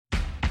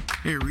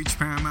Hey, Reach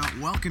Paramount,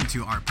 welcome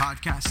to our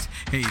podcast.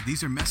 Hey,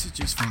 these are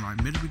messages from our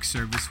midweek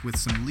service with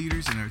some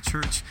leaders in our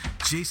church,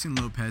 Jason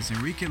Lopez,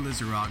 Enrique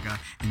Lizarraga,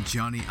 and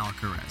Johnny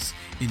Alcaraz.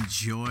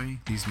 Enjoy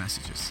these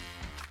messages.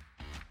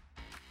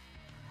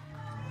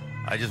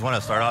 I just want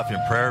to start off in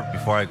prayer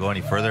before I go any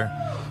further.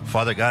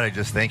 Father God, I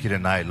just thank you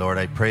tonight, Lord.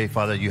 I pray,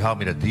 Father, you help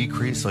me to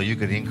decrease so you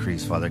could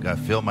increase. Father God,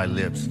 fill my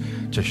lips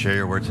to share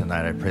your word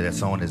tonight. I pray that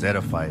someone is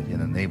edified in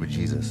the name of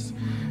Jesus.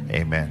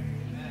 Amen.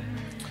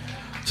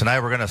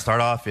 Tonight we're going to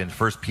start off in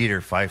 1 Peter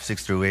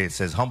 5:6-8. It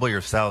says, "Humble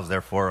yourselves,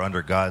 therefore,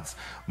 under God's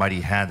mighty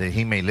hand, that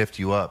he may lift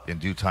you up in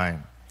due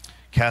time.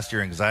 Cast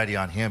your anxiety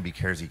on him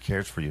because he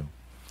cares for you.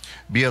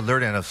 Be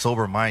alert and of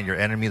sober mind. Your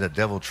enemy, the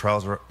devil,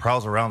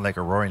 prowls around like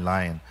a roaring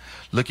lion,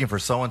 looking for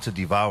someone to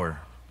devour.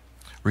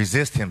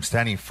 Resist him,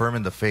 standing firm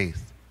in the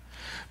faith,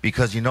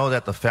 because you know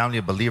that the family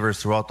of believers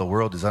throughout the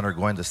world is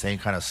undergoing the same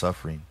kind of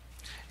suffering."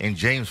 In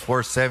James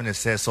 4:7, it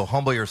says, "So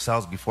humble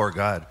yourselves before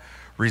God.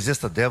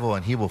 Resist the devil,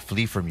 and he will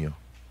flee from you."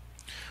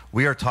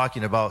 We are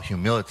talking about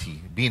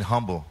humility. Being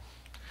humble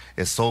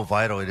is so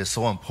vital. It is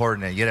so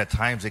important, and yet at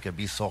times it can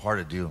be so hard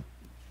to do.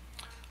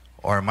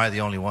 Or am I the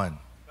only one?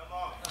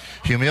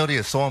 Humility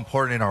is so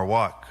important in our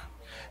walk.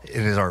 It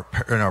is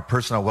in our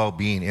personal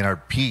well-being, in our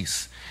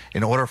peace.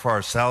 In order for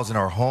ourselves, in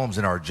our homes,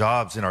 in our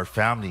jobs, in our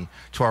family,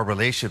 to our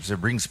relationships,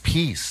 it brings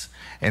peace.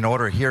 In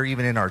order here,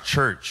 even in our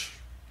church,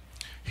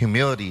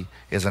 humility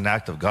is an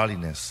act of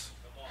godliness.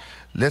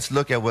 Let's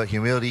look at what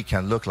humility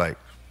can look like.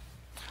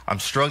 I'm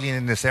struggling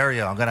in this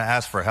area. I'm going to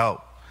ask for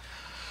help.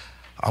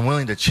 I'm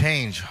willing to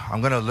change.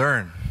 I'm going to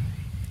learn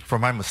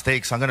from my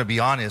mistakes. I'm going to be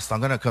honest. I'm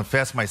going to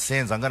confess my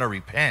sins. I'm going to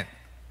repent.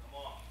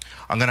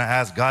 I'm going to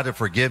ask God to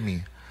forgive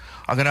me.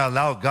 I'm going to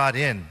allow God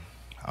in.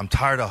 I'm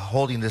tired of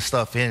holding this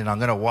stuff in, and I'm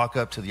going to walk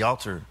up to the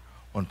altar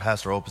when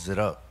Pastor opens it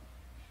up.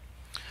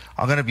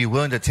 I'm going to be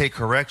willing to take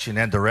correction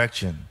and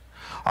direction.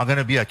 I'm going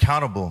to be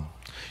accountable.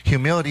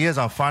 Humility is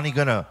I'm finally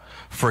going to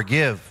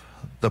forgive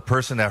the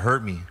person that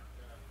hurt me.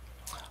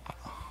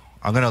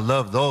 I'm going to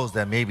love those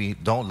that maybe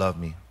don't love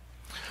me.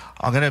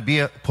 I'm going to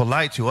be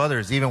polite to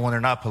others even when they're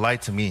not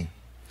polite to me.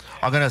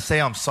 I'm going to say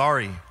I'm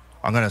sorry.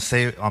 I'm going to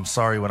say I'm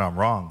sorry when I'm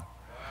wrong.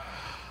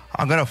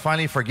 I'm going to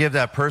finally forgive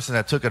that person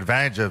that took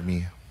advantage of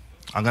me.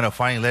 I'm going to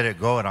finally let it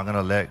go, and I'm going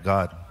to let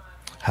God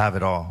have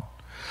it all.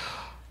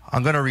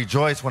 I'm going to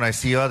rejoice when I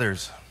see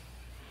others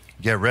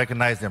get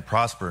recognized and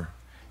prosper,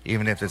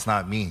 even if it's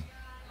not me.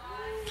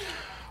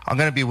 I'm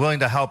going to be willing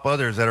to help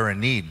others that are in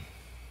need.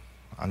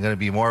 I'm going to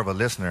be more of a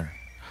listener.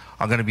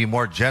 I'm going to be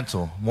more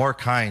gentle, more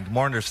kind,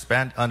 more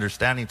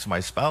understanding to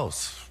my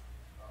spouse.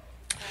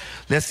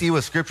 Let's see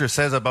what Scripture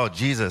says about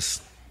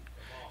Jesus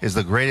is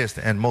the greatest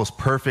and most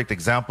perfect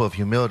example of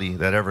humility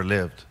that ever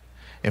lived.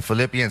 In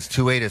Philippians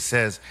 2:8 it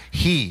says,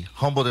 "He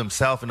humbled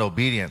himself in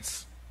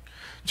obedience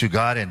to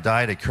God and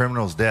died a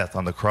criminal's death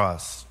on the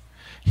cross.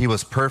 He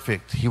was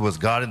perfect. He was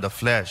God in the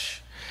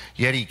flesh,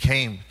 yet he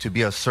came to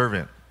be a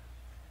servant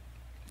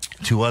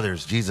to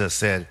others." Jesus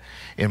said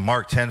in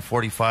Mark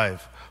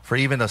 10:45, "For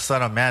even the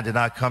Son of Man did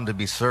not come to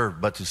be served,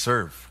 but to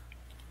serve,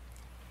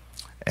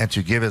 and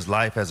to give his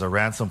life as a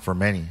ransom for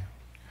many."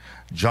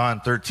 John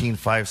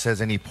 13:5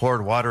 says, "And he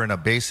poured water in a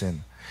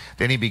basin.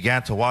 Then he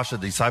began to wash the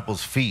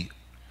disciples' feet,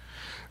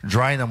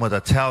 drying them with a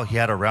towel he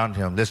had around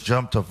him." Let's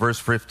jump to verse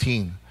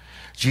 15.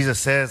 Jesus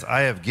says,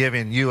 "I have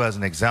given you as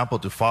an example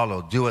to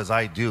follow. Do as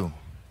I do."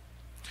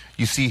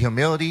 You see,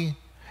 humility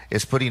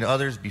is putting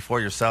others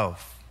before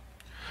yourself.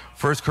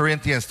 1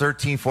 Corinthians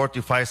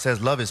 13:4-5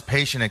 says, "Love is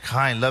patient and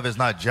kind. Love is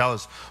not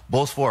jealous,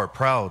 boastful, or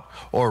proud,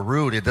 or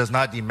rude. It does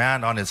not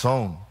demand on its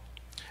own.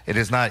 It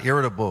is not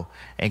irritable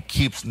and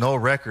keeps no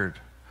record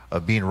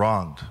of being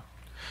wronged."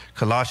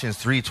 Colossians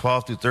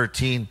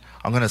 3:12-13.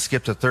 I'm going to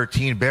skip to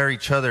 13. "Bear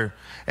each other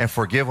and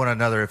forgive one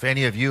another. If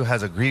any of you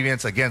has a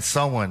grievance against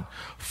someone,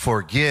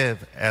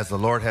 forgive as the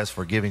Lord has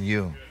forgiven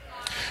you."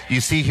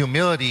 You see,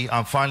 humility,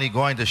 I'm finally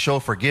going to show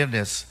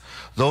forgiveness.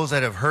 Those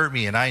that have hurt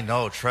me, and I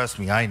know, trust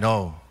me, I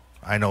know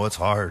it's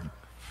hard.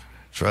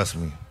 Trust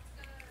me.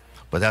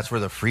 But that's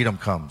where the freedom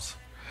comes.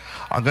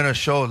 I'm going to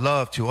show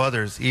love to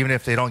others even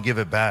if they don't give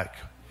it back.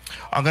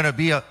 I'm going to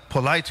be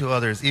polite to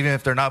others even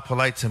if they're not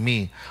polite to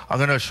me. I'm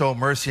going to show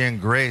mercy and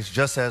grace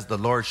just as the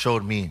Lord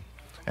showed me.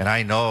 And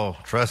I know,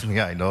 trust me,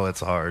 I know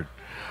it's hard.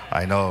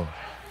 I know.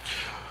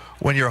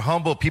 When you're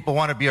humble, people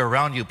want to be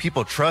around you.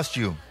 People trust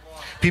you.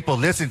 People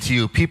listen to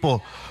you.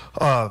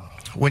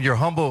 When you're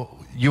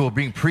humble, you'll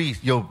bring peace.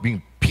 You'll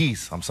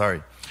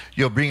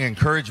bring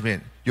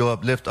encouragement. You'll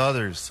uplift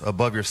others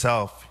above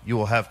yourself. You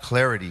will have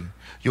clarity.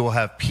 You will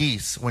have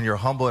peace. When you're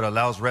humble, it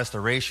allows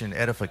restoration,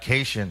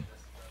 edification,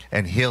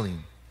 and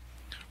healing.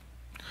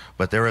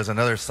 But there is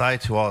another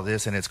side to all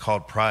this, and it's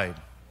called pride.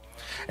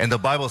 And the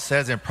Bible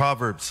says in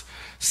Proverbs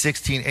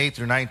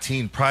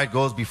 16:8-19, "Pride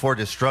goes before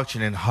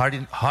destruction, and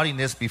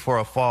haughtiness before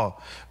a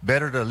fall.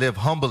 Better to live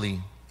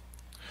humbly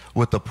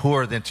with the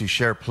poor than to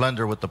share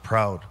plunder with the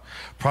proud."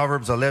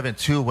 Proverbs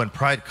 11:2, "When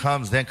pride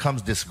comes, then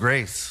comes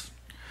disgrace.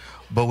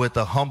 But with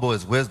the humble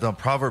is wisdom."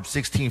 Proverbs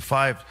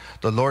 16:5,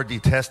 "The Lord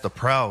detests the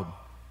proud.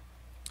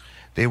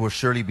 They will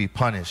surely be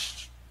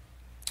punished."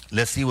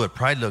 Let's see what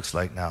pride looks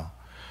like now.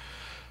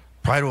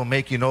 Pride will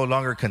make you no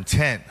longer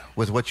content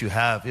with what you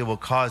have. It will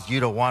cause you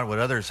to want what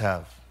others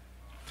have.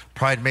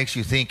 Pride makes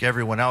you think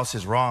everyone else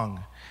is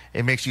wrong.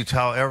 It makes you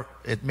tell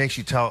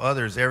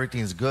others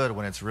everything's good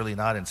when it's really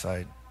not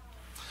inside.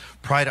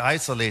 Pride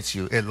isolates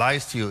you. It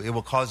lies to you. It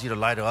will cause you to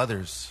lie to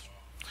others.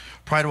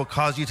 Pride will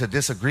cause you to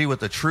disagree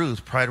with the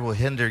truth. Pride will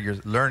hinder your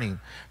learning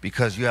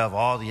because you have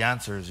all the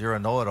answers. You're a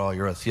know-it-all.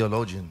 You're a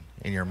theologian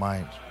in your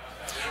mind.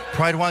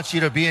 Pride wants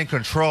you to be in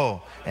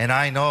control. And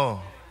I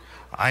know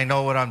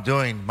what I'm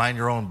doing. Mind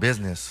your own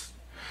business.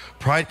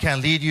 Pride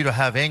can lead you to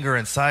have anger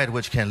inside,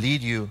 which can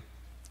lead you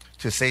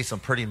to say some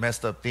pretty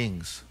messed up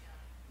things.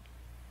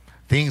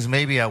 Things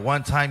maybe at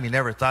one time you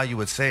never thought you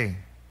would say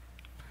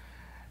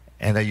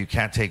and that you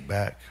can't take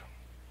back.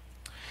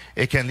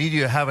 It can lead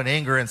you to have an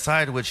anger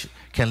inside, which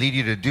can lead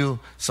you to do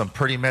some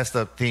pretty messed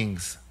up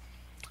things.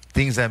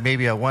 Things that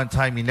maybe at one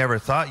time you never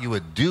thought you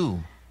would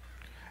do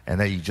and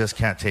that you just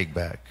can't take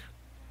back.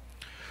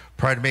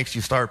 Pride makes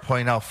you start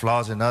pointing out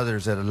flaws in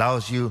others. It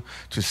allows you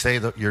to say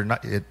that you're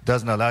not, it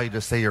doesn't allow you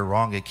to say you're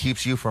wrong. It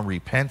keeps you from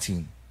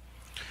repenting.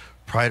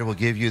 Pride will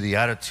give you the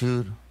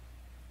attitude,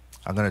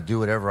 I'm going to do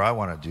whatever I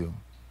want to do.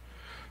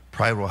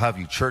 Pride will have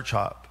you church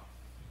hop.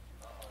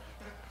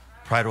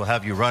 Pride will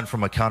have you run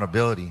from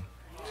accountability.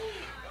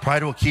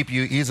 Pride will keep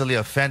you easily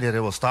offended. It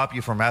will stop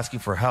you from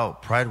asking for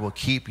help. Pride will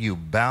keep you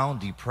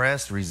bound,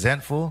 depressed,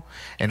 resentful,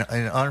 and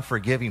in an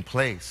unforgiving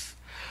place.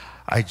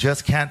 I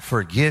just can't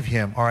forgive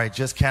him, or I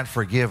just can't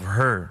forgive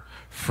her.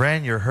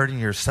 Friend, you're hurting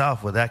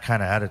yourself with that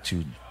kind of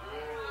attitude.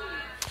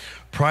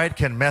 Pride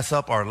can mess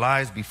up our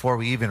lives before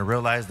we even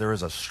realize there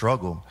is a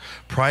struggle.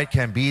 Pride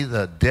can be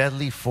the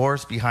deadly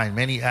force behind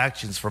many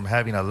actions, from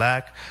having a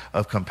lack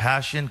of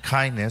compassion,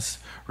 kindness,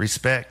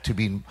 respect, to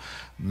being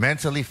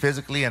mentally,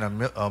 physically,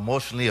 and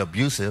emotionally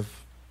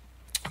abusive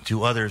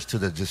to others, to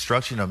the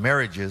destruction of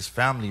marriages,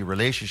 family,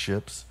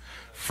 relationships,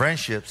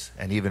 friendships,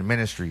 and even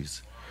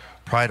ministries.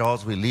 Pride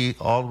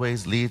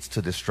always leads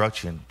to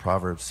destruction.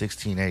 Proverbs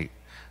 16:8.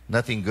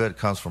 Nothing good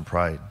comes from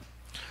pride.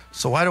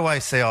 So why do I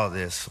say all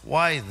this?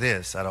 Why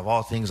this out of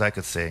all things I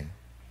could say?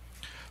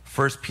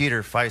 1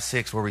 Peter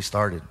 5:6, where we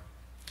started,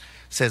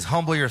 says,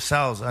 humble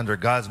yourselves under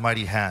God's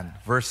mighty hand.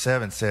 Verse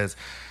 7 says,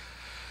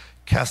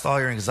 cast all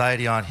your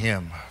anxiety on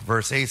him.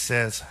 Verse 8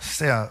 says,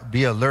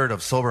 be alert,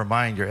 of sober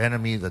mind. Your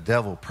enemy, the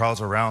devil,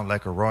 prowls around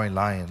like a roaring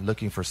lion,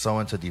 looking for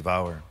someone to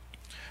devour.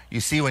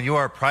 You see, when you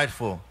are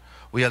prideful,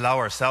 we allow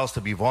ourselves to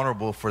be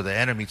vulnerable for the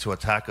enemy to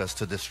attack us,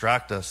 to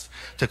distract us,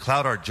 to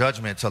cloud our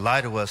judgment, to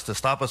lie to us, to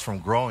stop us from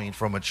growing,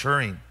 from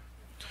maturing,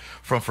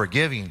 from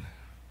forgiving,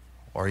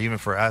 or even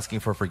for asking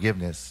for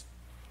forgiveness,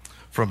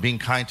 from being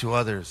kind to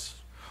others.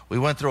 We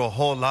went through a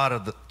whole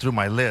lot through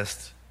my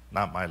list,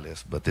 not my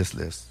list, but this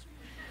list.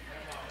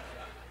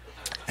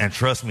 And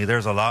trust me,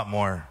 there's a lot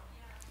more.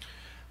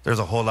 There's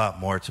a whole lot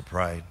more to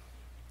pride.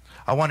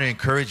 I want to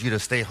encourage you to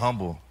stay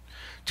humble,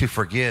 to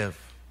forgive,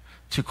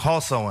 to call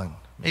someone.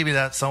 Maybe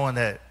that's someone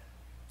that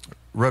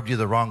rubbed you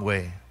the wrong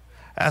way.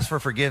 Ask for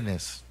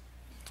forgiveness.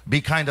 Be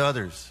kind to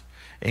others.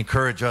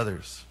 Encourage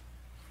others.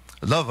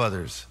 Love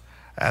others.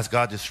 Ask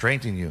God to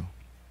strengthen you.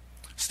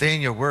 Stay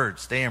in your word.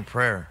 Stay in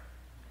prayer.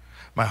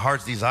 My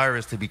heart's desire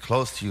is to be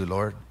close to you,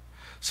 Lord.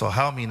 So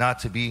help me not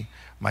to be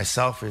my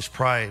selfish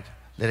pride.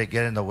 Let it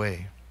get in the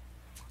way.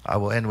 I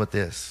will end with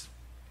this.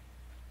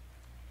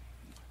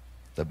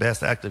 The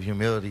best act of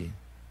humility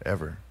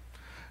ever.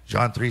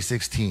 John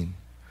 3:16.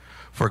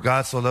 For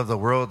God so loved the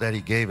world that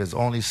he gave his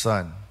only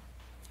son,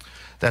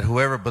 that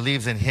whoever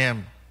believes in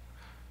him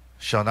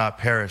shall not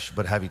perish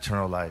but have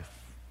eternal life.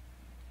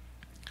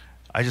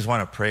 I just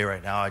want to pray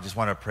right now. I just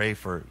want to pray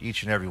for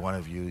each and every one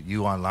of you,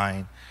 you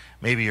online.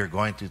 Maybe you're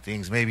going through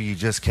things. Maybe you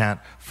just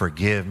can't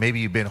forgive. Maybe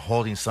you've been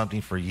holding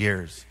something for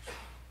years.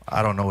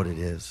 I don't know what it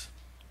is.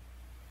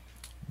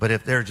 But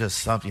if there's just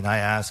something, I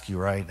ask you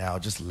right now,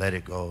 just let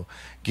it go.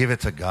 Give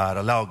it to God.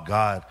 Allow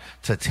God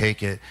to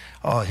take it.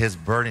 Oh, his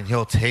burden,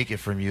 he'll take it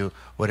from you,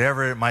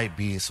 whatever it might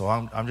be. So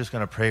I'm just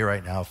going to pray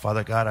right now.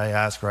 Father God, I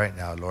ask right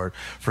now, Lord,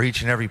 for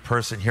each and every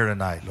person here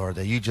tonight, Lord,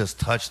 that you just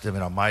touch them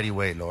in a mighty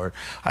way, Lord.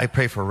 I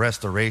pray for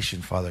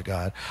restoration, Father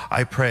God.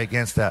 I pray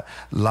against that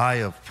lie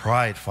of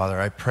pride, Father.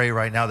 I pray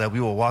right now that we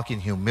will walk in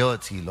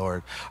humility,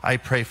 Lord. I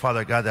pray,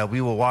 Father God, that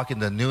we will walk in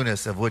the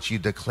newness of which you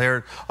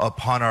declared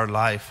upon our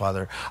life,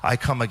 Father. I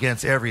come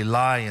against every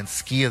lie and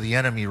scheme of the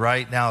enemy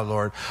right now,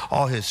 Lord.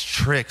 All his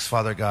tricks,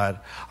 Father God.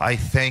 I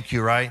thank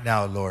you right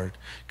now, Lord.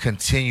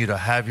 Continue to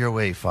have your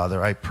way,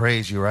 Father. I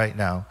praise you right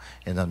now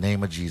in the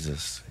name of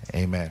Jesus.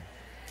 Amen.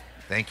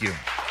 Thank you.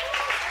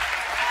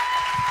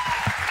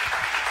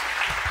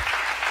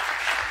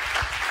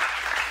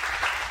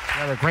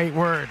 Another great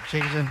word,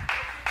 Jason.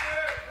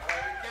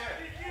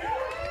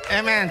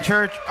 Amen,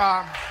 church.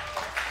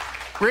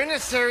 We're in a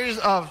series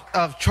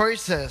of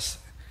choices.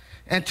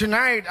 And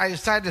tonight, I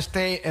decided to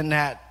stay in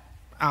that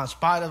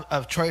spot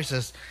of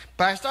choices.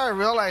 But I started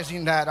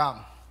realizing that,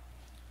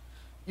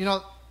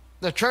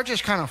 the church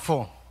is kind of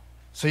full.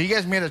 So you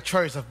guys made a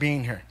choice of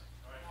being here.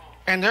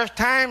 And there's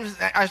times,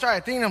 I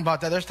started thinking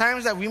about that. There's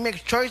times that we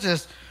make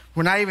choices,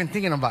 we're not even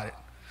thinking about it.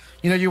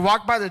 You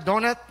walk by the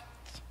donut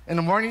in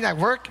the morning at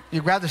work,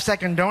 you grab the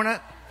second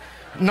donut,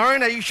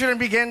 knowing that you shouldn't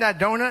be getting that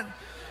donut.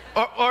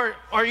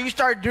 Or you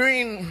start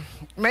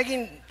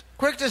making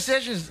quick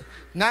decisions,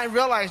 not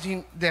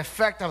realizing the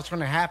effect that was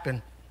going to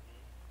happen.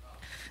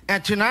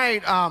 And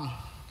tonight,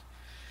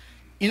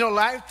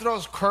 life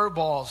throws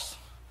curveballs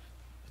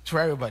to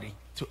everybody,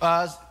 to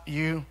us,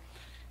 you.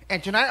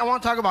 And tonight I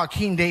want to talk about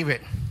King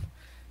David.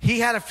 He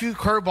had a few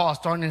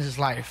curveballs thrown in his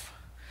life.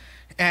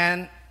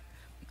 And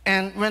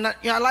when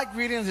I like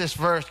reading this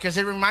verse because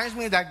it reminds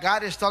me that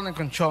God is still in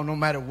control no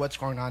matter what's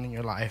going on in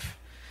your life.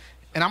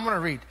 And I'm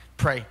going to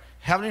pray.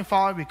 Heavenly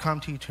Father, we come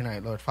to you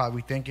tonight, Lord. Father,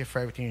 we thank you for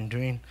everything you're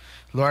doing.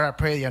 Lord, I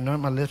pray that you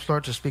anoint my lips,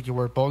 Lord, to speak your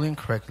word boldly and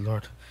correctly,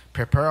 Lord.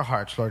 Prepare our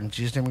hearts, Lord. In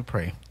Jesus' name we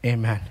pray.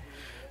 Amen.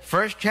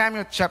 1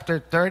 Samuel chapter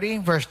 30,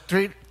 verse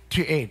 3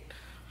 to 8.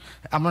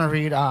 I'm going to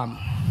read.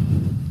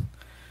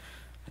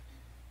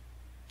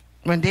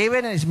 When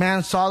David and his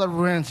men saw the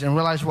ruins and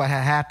realized what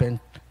had happened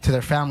to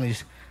their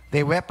families,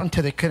 they wept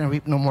until they couldn't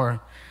weep no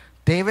more.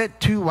 David,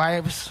 2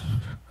 wives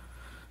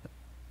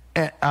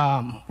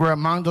were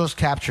among those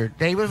captured.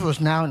 David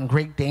was now in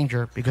great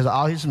danger because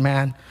all his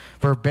men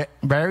were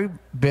very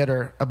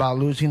bitter about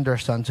losing their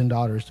sons and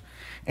daughters.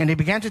 And they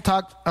began to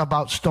talk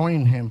about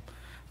stoning him.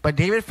 But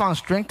David found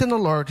strength in the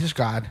Lord his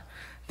God.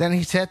 Then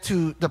he said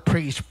to the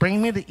priest,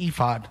 "Bring me the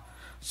ephod."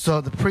 So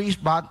the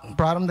priest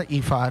brought him the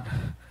ephod.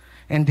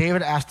 And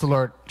David asked the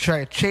Lord, "Should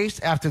I chase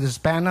after this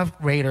band of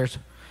raiders?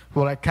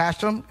 Will I catch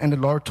them?" And the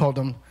Lord told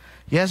him,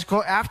 "Yes,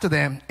 go after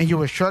them, and you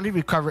will surely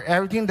recover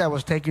everything that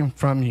was taken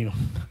from you."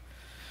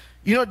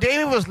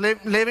 David was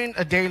living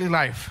a daily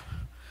life.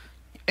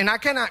 And I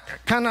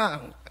kind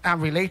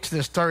of relate to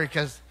this story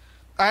because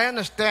I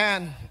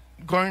understand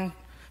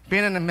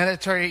being in the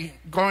military,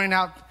 going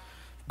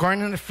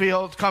in the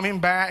field, coming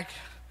back,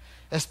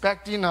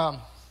 expecting a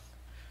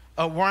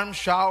warm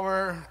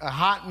shower, a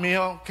hot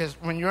meal, because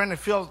when you're in the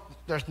field,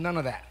 there's none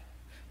of that.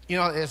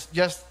 It's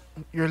just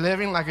you're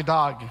living like a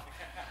dog.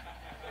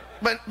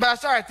 But I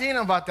started thinking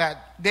about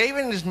that.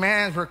 David and his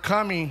men were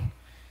coming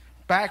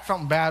back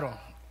from battle.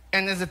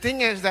 And the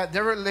thing is that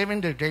they were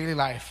living their daily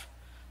life.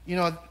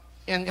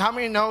 And how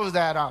many knows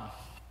that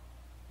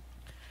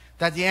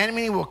the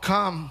enemy will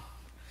come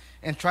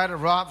and try to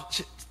rob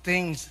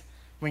things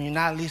when you're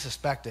not least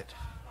expected.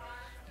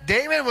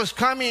 David was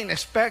coming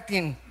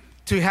expecting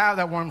to have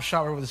that warm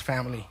shower with his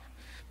family.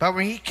 But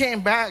when he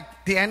came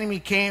back, the enemy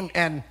came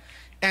and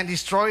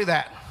destroyed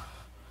that.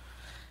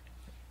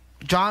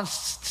 John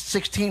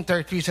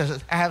 16:33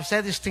 says, "I have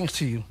said these things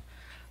to you,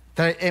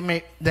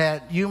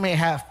 that you may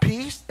have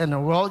peace. In the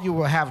world you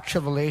will have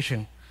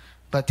tribulation.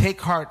 But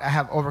take heart, I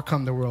have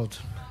overcome the world."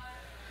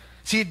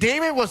 See,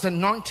 David was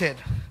anointed.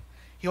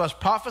 He was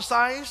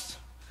prophesied,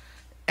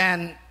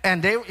 and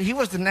he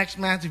was the next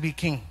man to be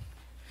king.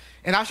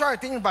 And I started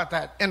thinking about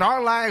that. In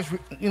our lives,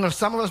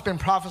 some of us have been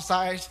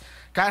prophesied.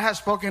 God has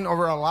spoken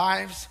over our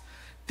lives.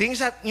 Things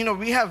that,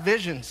 we have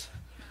visions.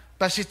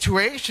 But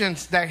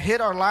situations that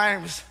hit our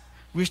lives,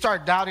 we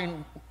start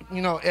doubting,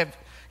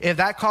 if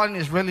that calling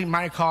is really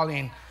my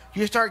calling.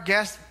 You start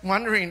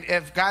wondering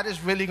if God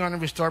is really going to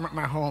restore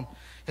my home.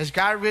 Is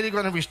God really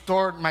going to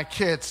restore my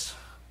kids?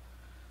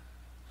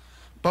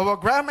 But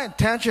what grabbed my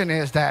attention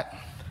is that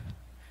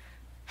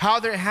how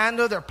they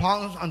handle their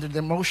problems under the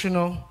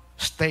emotional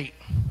state.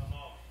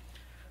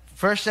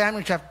 1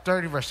 Samuel chapter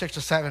 30, verse 6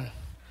 to 7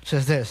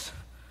 says this.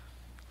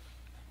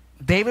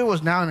 David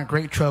was now in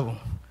great trouble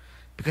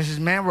because his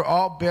men were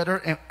all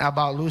bitter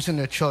about losing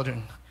their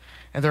children,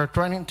 and they were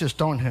threatening to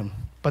stone him.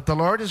 But the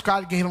Lord his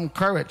God gave him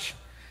courage.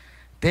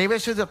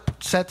 David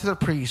said to the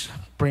priest,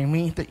 "Bring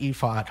me the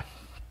ephod."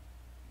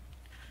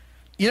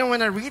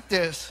 When I read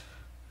this,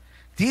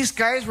 these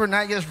guys were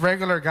not just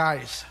regular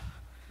guys.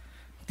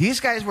 These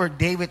guys were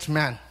David's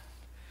men.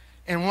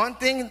 And one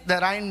thing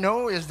that I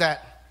know is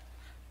that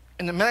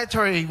in the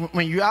military,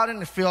 when you're out in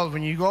the field,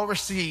 when you go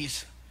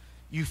overseas,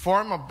 you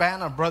form a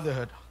band of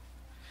brotherhood.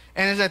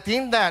 And it's a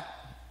thing that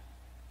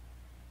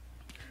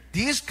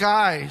these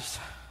guys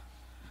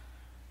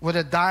would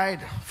have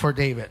died for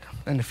David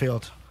in the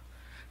field.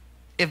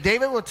 If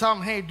David would tell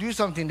them, "Hey, do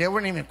something," they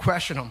wouldn't even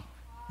question him.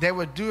 They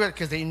would do it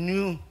because they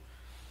knew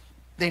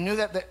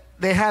that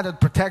they had to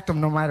protect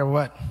him no matter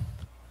what.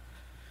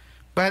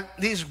 But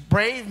these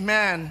brave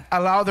men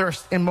allow their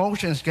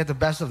emotions to get the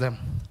best of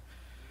them.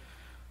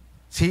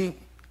 See,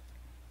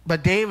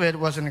 but David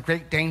was in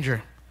great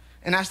danger.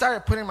 And I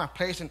started putting my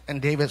place in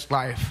David's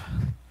life.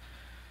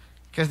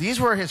 Because these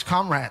were his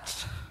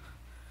comrades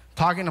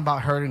talking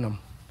about hurting him.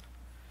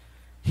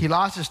 He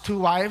lost his 2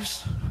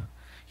 wives.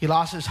 He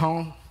lost his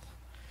home.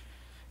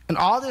 And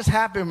all this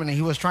happened when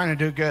he was trying to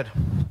do good.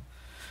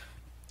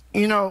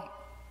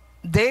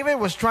 David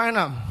was just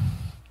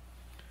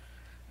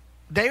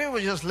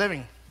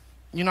living.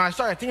 I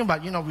started thinking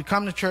about, we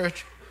come to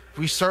church,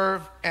 we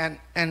serve,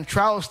 and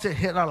trials still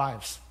hit our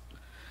lives.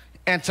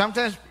 And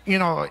sometimes,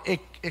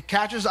 it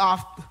catches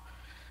off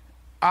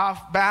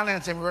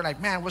balance, and we're like,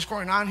 man, what's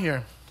going on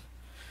here?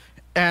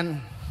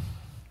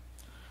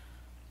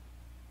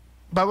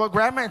 But what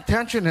grabbed my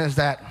attention is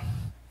that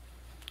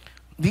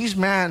these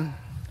men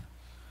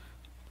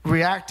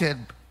reacted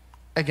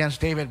against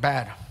David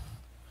bad.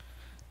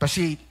 But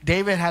see,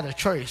 David had a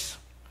choice.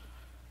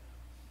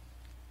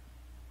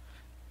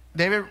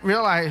 David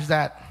realized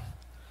that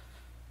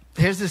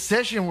his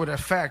decision would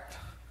affect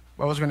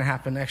what was going to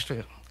happen next to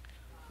it.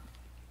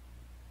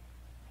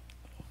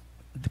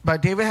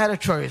 But David had a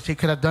choice. He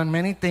could have done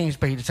many things,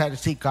 but he decided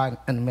to seek God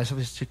in the midst of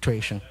his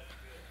situation.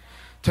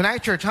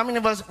 Tonight, church, how many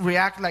of us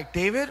react like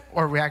David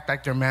or react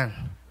like their man?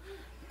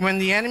 When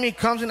the enemy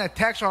comes and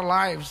attacks our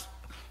lives,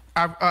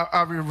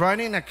 are we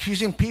running,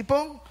 accusing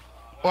people,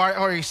 or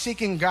are we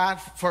seeking God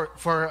for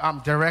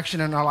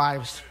direction in our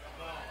lives?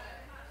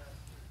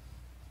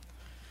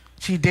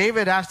 See,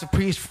 David asked the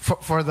priest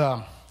for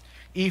the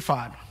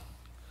ephod.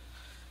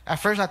 At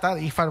first, I thought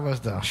the ephod was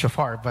the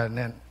shofar, but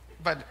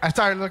I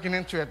started looking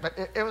into it. But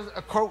it was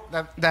a coat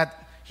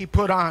that he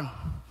put on.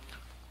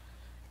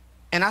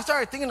 And I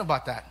started thinking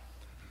about that.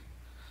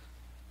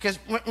 Because,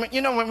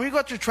 when we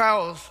go through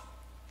trials,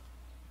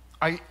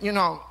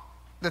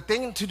 the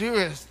thing to do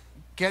is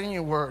get in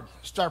your word,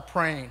 start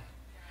praying.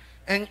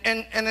 And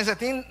there's a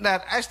thing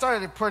that I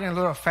started putting a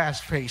little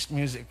fast-paced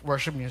music,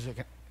 worship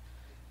music.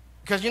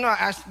 Because,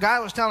 as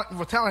God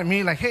was telling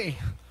me, like, hey,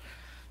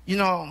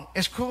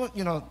 it's cool,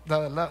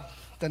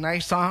 the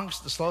nice songs,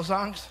 the slow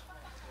songs.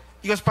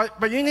 He goes,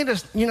 but you need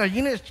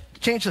to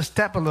change the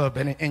step a little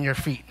bit in your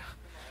feet.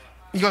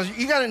 He goes,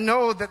 you got to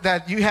know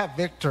that you have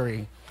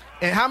victory.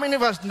 And how many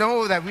of us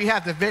know that we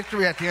have the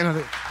victory at the end of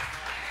it?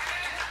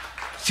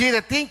 See,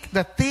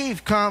 the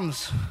thief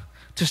comes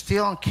to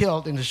steal and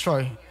kill and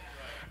destroy.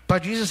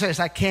 But Jesus says,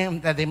 I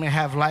came that they may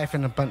have life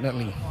and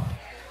abundantly.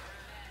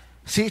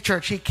 See,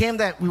 church, he came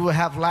that we will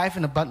have life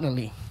and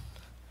abundantly.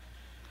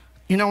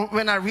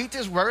 When I read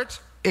these words,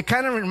 it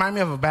kind of reminds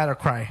me of a battle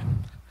cry.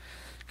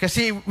 Because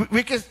see,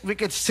 we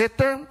could sit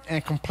there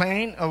and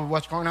complain of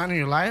what's going on in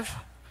your life.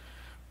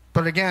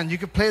 But again, you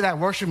could play that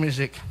worship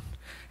music.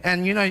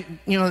 And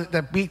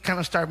the beat kind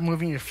of start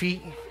moving your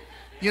feet.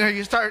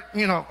 You start,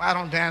 I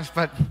don't dance,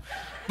 but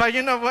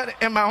you know what?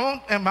 In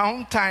my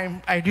own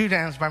time, I do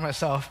dance by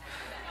myself.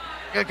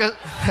 Because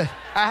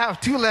I have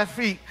 2 left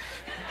feet.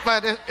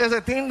 But it's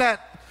a thing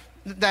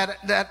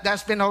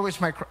that's been always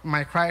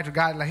my cry to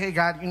God. Like, hey,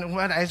 God, you know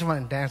what? I just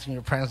want to dance in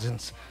your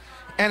presence.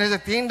 And it's a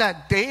thing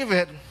that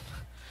David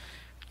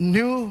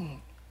knew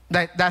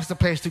that's the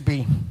place to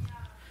be.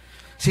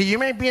 See, you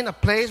may be in a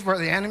place where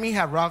the enemy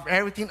have robbed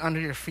everything under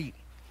your feet.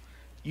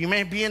 You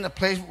may be in a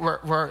place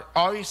where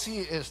all you see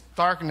is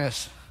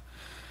darkness.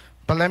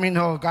 But let me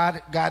know,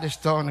 God is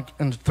still on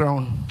the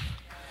throne.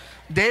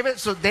 David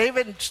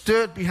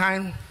stood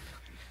behind,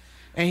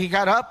 and he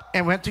got up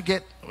and went to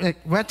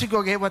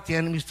go get what the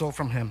enemy stole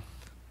from him.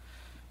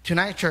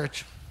 Tonight,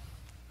 church,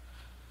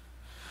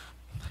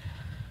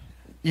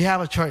 you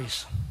have a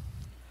choice.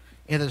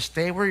 Either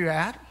stay where you're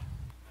at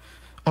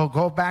or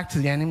go back to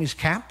the enemy's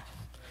camp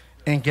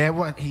and get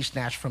what he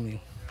snatched from you.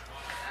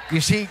 You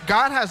see,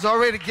 God has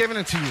already given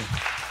it to you.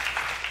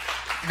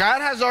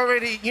 God has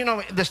already,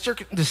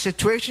 the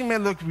situation may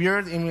look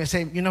weird and you may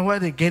say, you know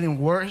what, they're getting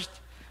worse.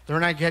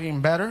 They're not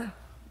getting better.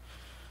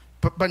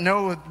 But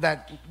know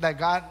that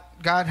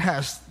God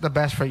has the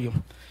best for you.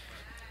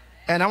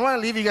 And I want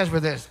to leave you guys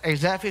with this.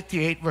 Isaiah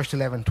 58, verse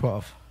 11,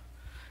 12.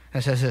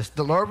 It says this,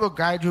 the Lord will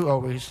guide you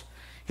always.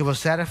 He will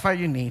satisfy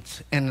your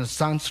needs in the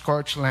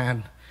sun-scorched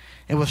land.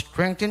 It will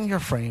strengthen your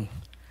frame.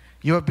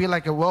 You will be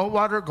like a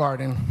well-watered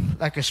garden,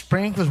 like a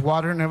spring whose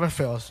water never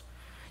fails.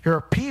 Your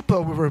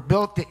people will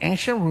rebuild the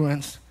ancient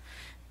ruins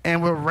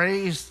and will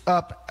raise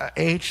up an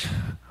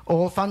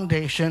age-old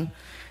foundation.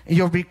 And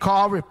you'll be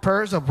called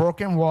repairers of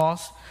broken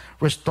walls,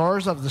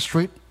 restorers of the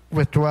street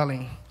with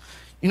dwelling.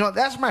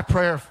 That's my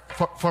prayer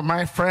for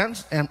my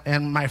friends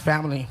and my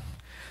family.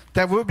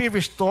 That we'll be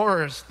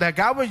restorers, that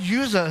God will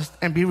use us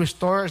and be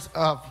restorers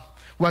of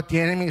what the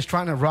enemy is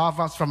trying to rob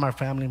us from our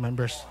family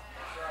members.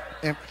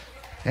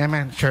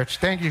 Amen, church.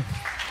 Thank you.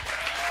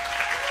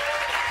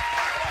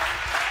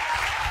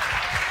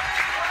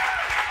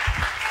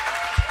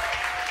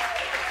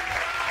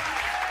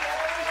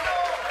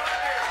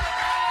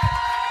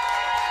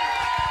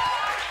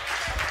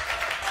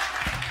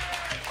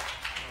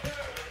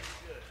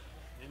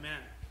 Amen.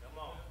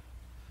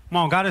 Come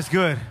on, God is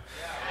good.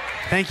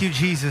 Thank you,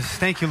 Jesus.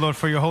 Thank you, Lord,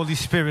 for your Holy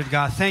Spirit,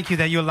 God. Thank you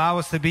that you allow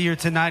us to be here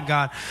tonight,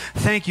 God.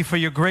 Thank you for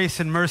your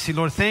grace and mercy,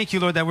 Lord. Thank you,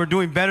 Lord, that we're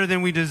doing better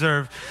than we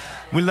deserve.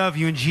 We love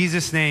you in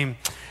Jesus' name.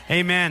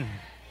 Amen.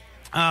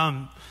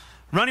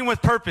 Running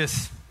with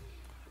purpose.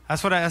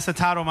 That's the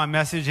title of my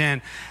message.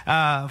 And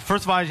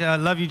first of all, I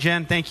love you,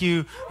 Jen. Thank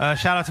you.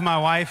 Shout out to my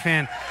wife.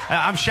 And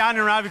I'm shouting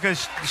around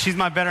because she's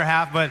my better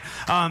half. But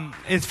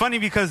it's funny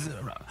because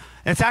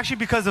it's actually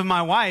because of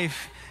my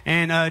wife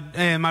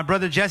and my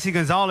brother Jesse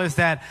Gonzalez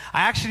that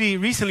I actually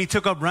recently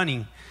took up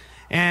running.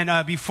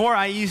 And before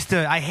I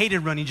hated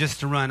running just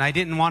to run. I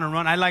didn't want to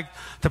run. I like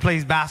to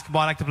play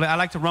basketball. I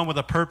like to run with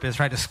a purpose,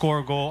 right? To score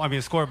a goal.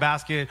 Score a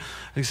basket,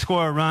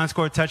 score a run,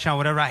 score a touchdown,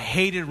 whatever. I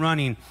hated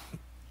running.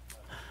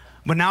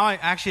 But now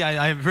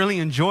I really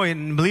enjoy it.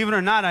 And believe it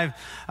or not,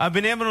 I've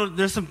been able to,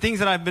 there's some things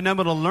that I've been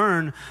able to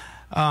learn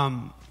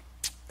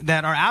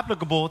that are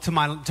applicable to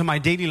my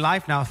daily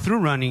life now through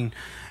running.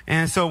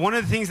 And so one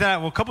of the things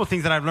a couple of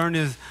things that I've learned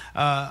is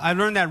I've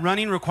learned that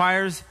running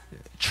requires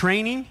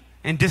training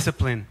and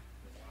discipline.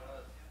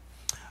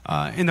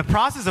 In the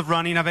process of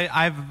running,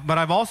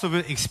 I've also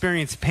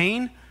experienced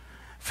pain,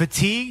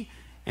 fatigue,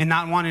 and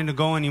not wanting to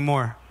go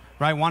anymore,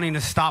 right? Wanting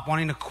to stop,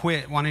 wanting to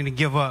quit, wanting to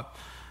give up.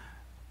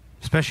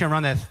 Especially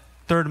around that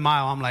third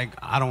mile, I'm like,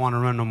 I don't want to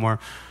run no more.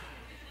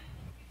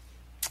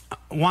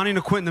 Wanting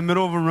to quit in the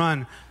middle of a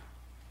run.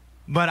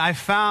 But I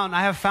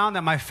have found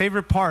that my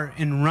favorite part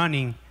in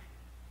running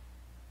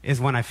is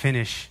when I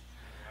finish.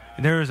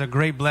 There is a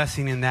great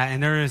blessing in that,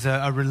 and there is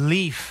a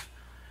relief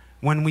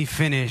when we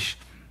finish.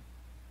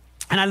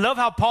 And I love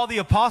how Paul the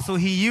Apostle,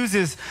 he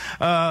uses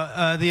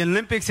the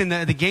Olympics and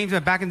the games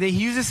back in the day.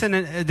 He uses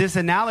this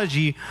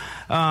analogy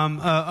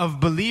of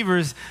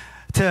believers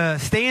to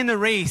stay in the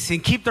race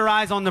and keep their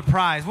eyes on the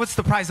prize. What's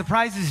the prize? The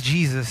prize is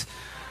Jesus.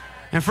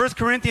 In 1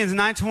 Corinthians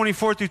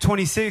 9:24 through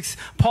 26,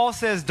 Paul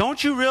says,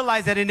 don't you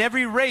realize that in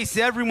every race,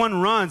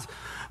 everyone runs,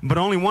 but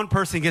only one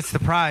person gets the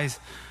prize?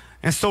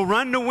 And so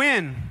run to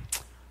win.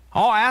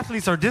 All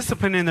athletes are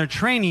disciplined in their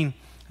training.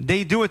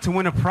 They do it to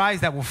win a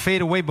prize that will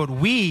fade away, but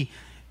we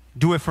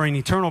do it for an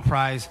eternal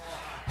prize.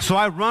 So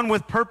I run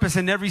with purpose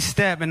in every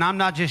step, and I'm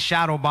not just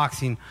shadow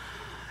boxing.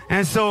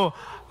 And so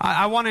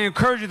I want to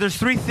encourage you. There's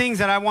three things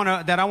that I want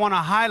to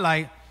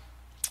highlight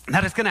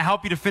that is going to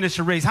help you to finish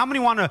the race. How many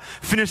want to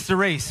finish the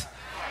race?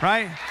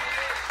 Right?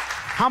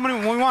 How many,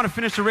 when we want to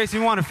finish the race,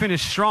 we want to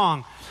finish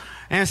strong.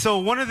 And so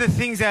one of the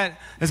things that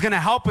is going to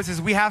help us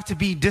is we have to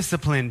be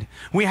disciplined.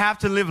 We have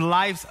to live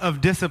lives of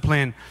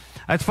discipline.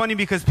 It's funny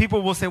because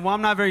people will say, well,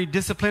 I'm not very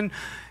disciplined.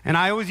 And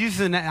I use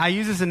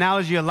this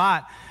analogy a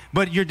lot.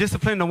 But you're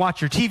disciplined to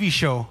watch your TV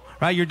show,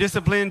 right? You're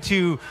disciplined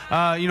to,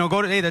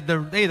 go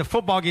to, the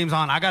football game's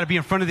on. I got to be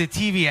in front of the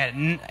TV at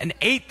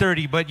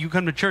 8:30, but you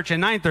come to church at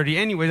 9:30.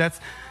 Anyway, that's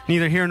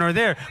neither here nor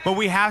there. But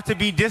we have to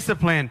be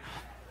disciplined.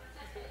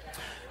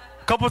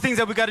 A couple of things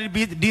that we got to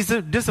be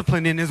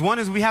disciplined in is, one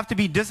is we have to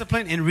be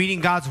disciplined in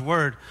reading God's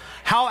word.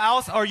 How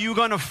else are you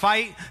going to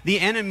fight the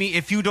enemy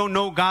if you don't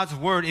know God's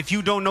word? If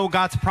you don't know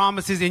God's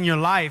promises in your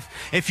life?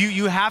 If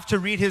you have to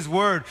read his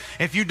word.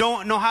 If you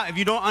don't know how, if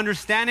you don't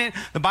understand it,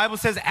 the Bible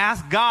says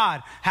ask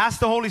God, ask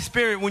the Holy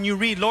Spirit when you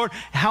read, Lord,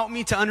 help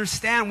me to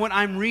understand what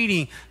I'm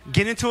reading.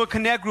 Get into a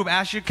connect group,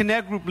 ask your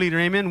connect group leader,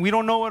 amen. We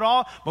don't know it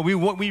all, but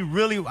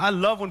I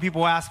love when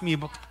people ask me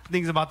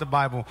things about the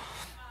Bible.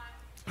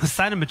 A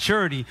sign of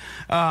maturity.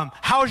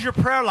 How is your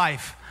prayer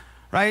life?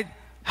 Right?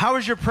 How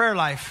is your prayer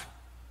life?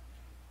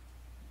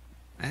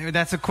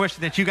 That's a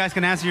question that you guys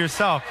can answer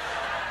yourself,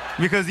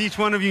 because each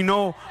one of you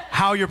know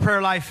how your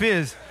prayer life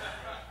is.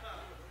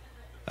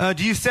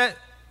 Do you set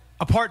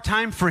apart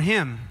time for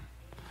him,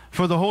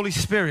 for the Holy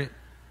Spirit?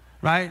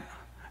 Right?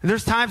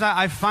 There's times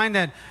I find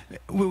that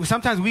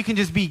sometimes we can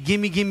just be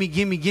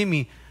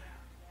gimme.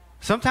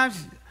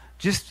 Sometimes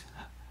just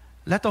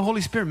let the Holy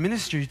Spirit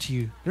minister to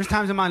you. There's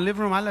times in my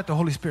living room I let the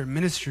Holy Spirit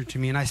minister to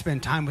me, and I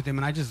spend time with him,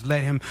 and I just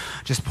let him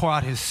just pour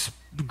out his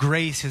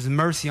grace, his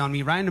mercy on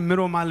me right in the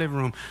middle of my living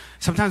room.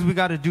 Sometimes we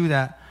got to do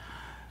that.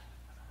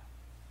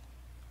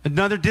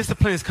 Another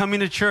discipline is coming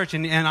to church,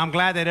 and I'm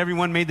glad that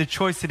everyone made the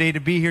choice today to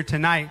be here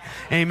tonight.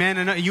 Amen.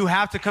 And you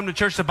have to come to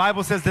church. The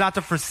Bible says not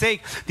to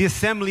forsake the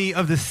assembly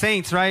of the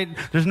saints, right?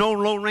 There's no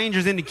Lone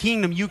Rangers in the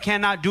kingdom. You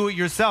cannot do it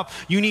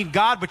yourself. You need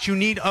God, but you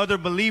need other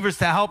believers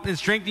to help and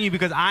strengthen you,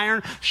 because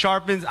iron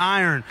sharpens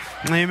iron.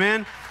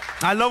 Amen.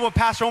 I love what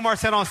Pastor Omar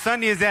said on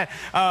Sunday is that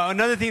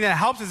another thing that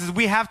helps us is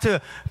we have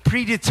to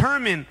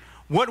predetermine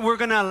what we're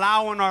going to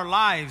allow in our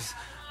lives.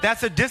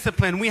 That's a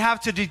discipline. We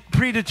have to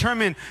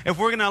predetermine if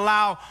we're going to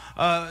allow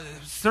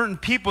certain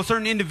people,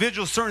 certain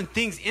individuals, certain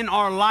things in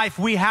our life.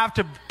 We have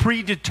to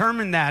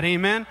predetermine that.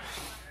 Amen.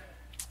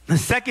 The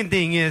second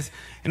thing is,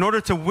 in order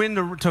to win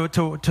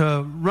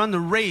to run the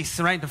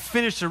race, right, to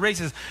finish the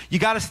races, you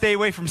got to stay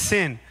away from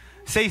sin.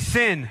 Say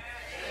sin.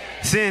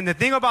 Sin. The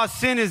thing about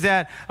sin is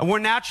that we're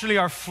naturally,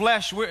 our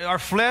flesh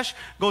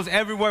goes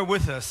everywhere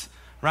with us,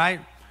 right?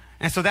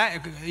 And so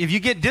that if you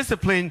get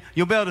disciplined,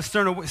 you'll be able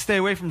to stay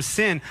away from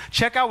sin.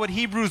 Check out what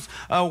Hebrews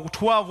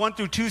 12, 1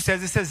 through 2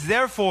 says. It says,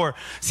 therefore,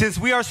 since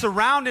we are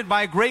surrounded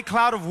by a great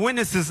cloud of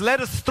witnesses, let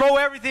us throw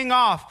everything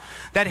off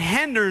that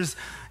hinders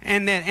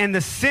and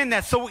the sin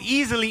that so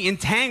easily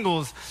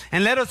entangles,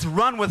 and let us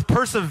run with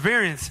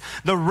perseverance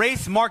the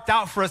race marked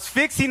out for us,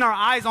 fixing our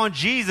eyes on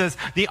Jesus,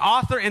 the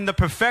author and the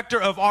perfecter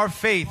of our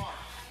faith.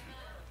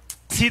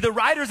 See, the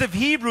writers of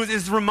Hebrews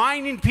is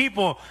reminding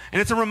people,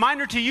 and it's a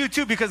reminder to you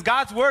too, because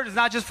God's word is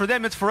not just for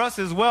them, it's for us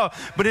as well.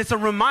 But it's a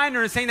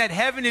reminder saying that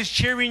heaven is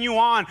cheering you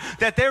on,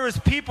 that there is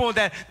people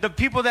the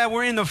people that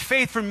were in the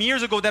faith from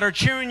years ago that are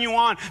cheering you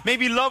on.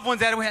 Maybe loved ones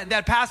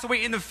that passed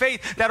away in the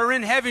faith that are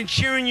in heaven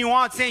cheering you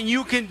on, saying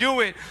you can do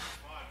it.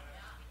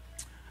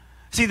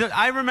 See,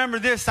 I remember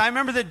this. I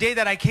remember the day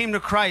that I came to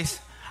Christ.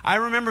 I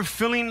remember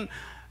feeling,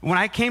 when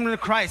I came to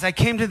Christ, I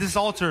came to this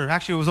altar.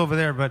 Actually, it was over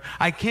there, but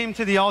I came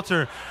to the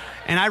altar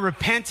and I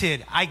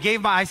repented.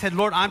 I said,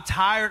 Lord, I'm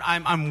tired.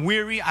 I'm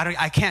weary.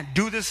 I can't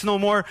do this no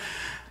more.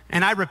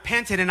 And I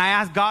repented and I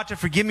asked God to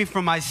forgive me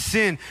for my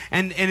sin.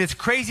 And it's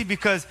crazy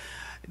because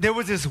there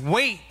was this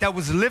weight that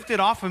was lifted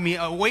off of me,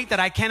 a weight that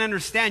I can't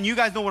understand. You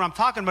guys know what I'm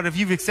talking about if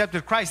you've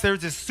accepted Christ.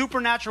 There's this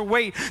supernatural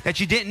weight that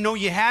you didn't know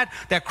you had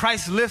that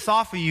Christ lifts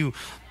off of you.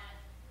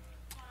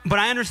 But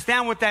I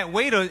understand what that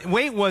weight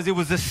was. It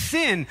was the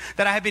sin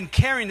that I had been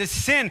carrying, the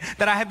sin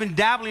that I had been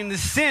dabbling, the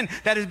sin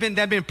that had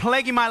been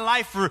plaguing my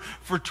life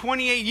for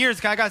 28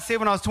 years. I got saved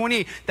when I was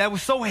 28. That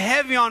was so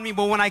heavy on me.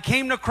 But when I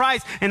came to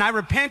Christ and I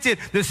repented,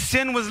 the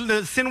sin was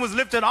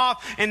lifted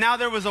off. And now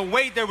there was a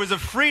weight, there was a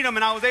freedom,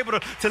 and I was able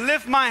to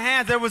lift my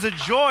hands. There was a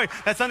joy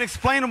that's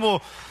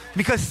unexplainable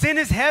because sin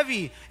is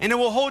heavy and it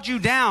will hold you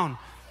down.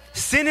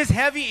 Sin is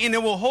heavy and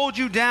it will hold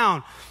you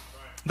down.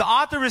 The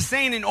author is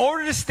saying, in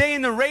order to stay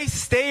in the race,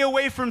 stay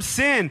away from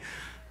sin.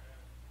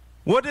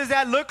 What does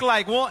that look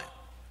like? Well,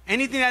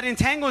 anything that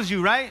entangles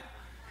you, right?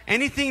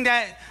 Anything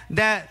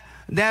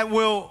that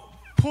will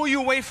pull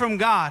you away from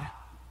God.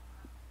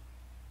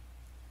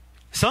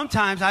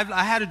 Sometimes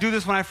I had to do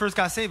this when I first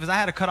got saved, because I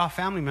had to cut off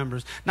family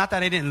members. Not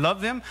that I didn't love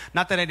them,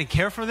 not that I didn't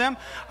care for them.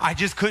 I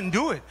just couldn't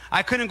do it.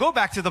 I couldn't go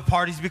back to the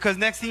parties because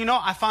next thing you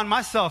know, I found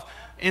myself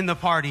in the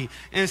party.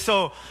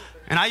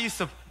 And I used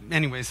to,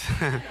 anyways,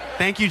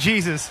 thank you,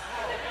 Jesus.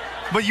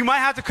 But you might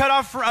have to cut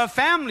off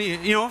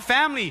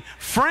family,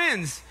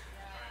 friends.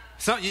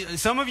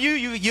 Some of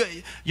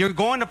you're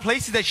going to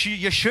places that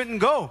you shouldn't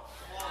go.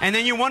 And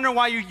then you wonder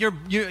why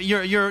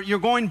you're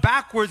going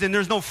backwards and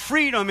there's no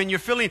freedom and you're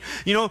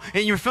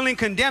feeling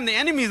condemned. The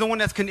enemy is the one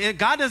that's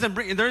God doesn't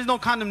bring. There is no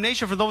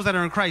condemnation for those that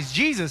are in Christ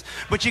Jesus.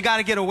 But you got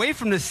to get away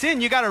from the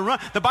sin. You got to run.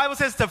 The Bible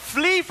says to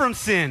flee from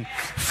sin.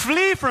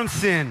 Flee from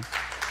sin.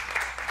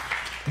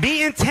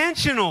 Be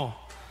intentional.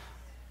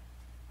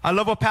 I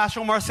love what Pastor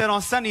Omar said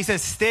on Sunday. He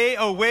says, stay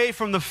away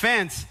from the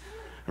fence,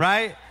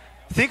 right?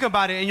 Think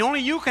about it. And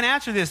only you can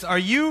answer this. Do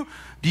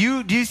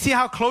you see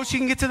how close you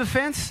can get to the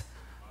fence?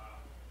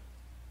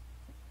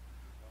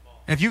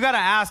 If you got to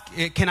ask,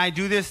 can I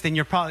do this? Then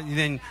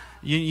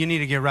you need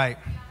to get right.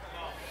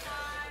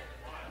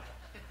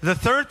 The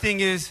third thing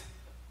is,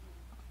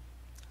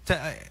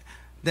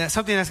 that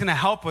something that's going to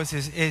help us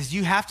is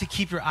you have to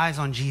keep your eyes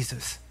on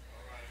Jesus.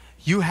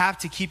 You have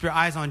to keep your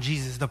eyes on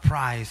Jesus, the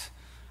prize.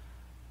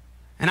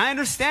 And I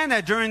understand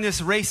that during this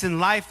race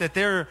in life that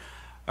there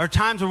are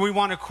times where we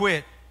want to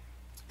quit.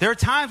 There are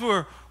times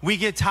where we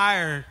get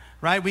tired,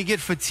 right? We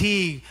get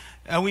fatigued.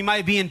 We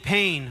might be in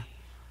pain.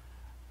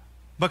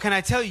 But can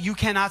I tell you, you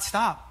cannot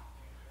stop.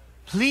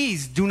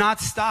 Please do not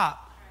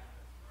stop.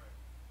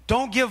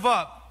 Don't give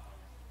up.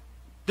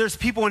 There's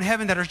people in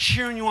heaven that are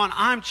cheering you on.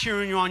 I'm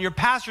cheering you on. Your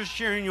pastor's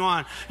cheering you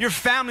on. Your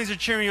families are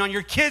cheering you on.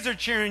 Your kids are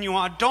cheering you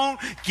on. Don't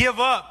give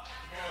up.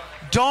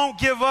 Don't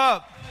give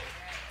up.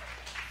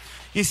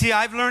 You see,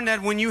 I've learned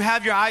that when you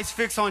have your eyes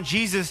fixed on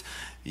Jesus,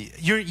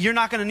 you're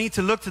not going to need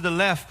to look to the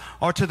left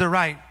or to the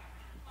right.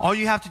 All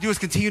you have to do is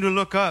continue to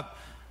look up.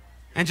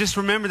 And just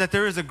remember that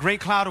there is a great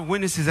cloud of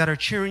witnesses that are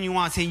cheering you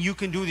on, saying, you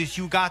can do this,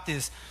 you got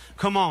this.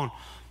 Come on.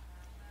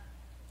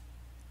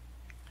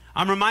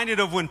 I'm reminded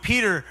of when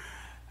Peter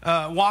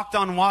walked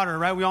on water,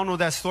 right? We all know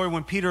that story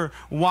when Peter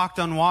walked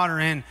on water.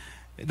 And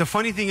the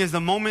funny thing is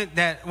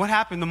what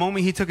happened? The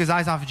moment he took his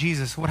eyes off of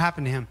Jesus, what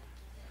happened to him?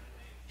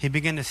 He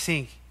began to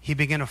sink. He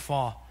began to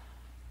fall.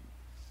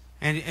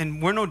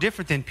 And we're no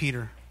different than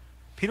Peter.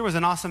 Peter was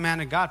an awesome man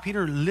of God.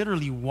 Peter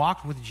literally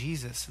walked with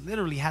Jesus,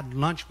 literally had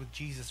lunch with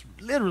Jesus,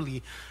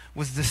 literally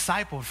was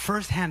discipled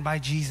firsthand by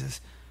Jesus.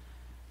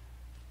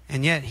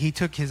 And yet he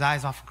took his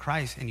eyes off of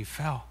Christ and he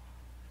fell.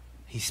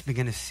 He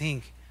began to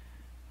sink.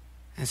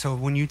 And so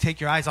when you take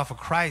your eyes off of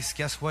Christ,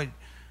 guess what?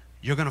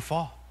 You're going to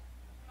fall.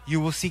 You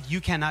will seek. You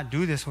cannot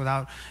do this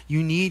without.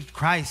 You need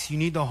Christ. You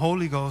need the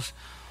Holy Ghost.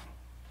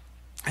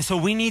 And so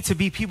we need to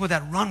be people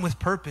that run with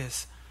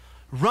purpose.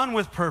 Run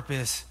with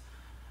purpose.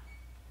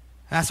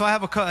 And so I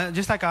have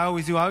just like I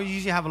always do, I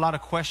usually have a lot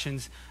of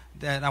questions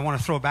that I want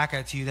to throw back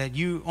at you that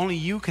only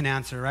you can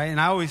answer, right?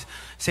 And I always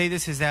say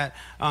this is that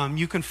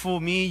you can fool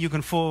me, you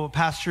can fool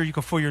pastor, you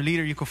can fool your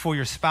leader, you can fool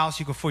your spouse,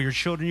 you can fool your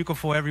children, you can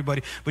fool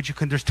everybody. But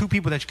there's two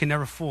people that you can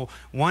never fool.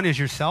 One is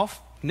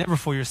yourself. Never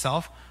fool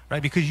yourself,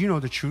 right? Because you know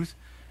the truth.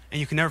 And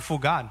you can never fool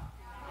God.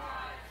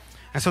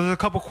 And so there's a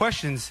couple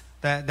questions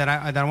that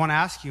I want to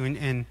ask you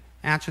and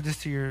answer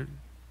this to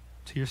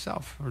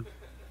yourself.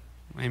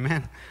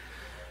 Amen.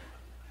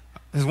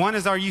 One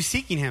is, are you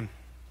seeking Him?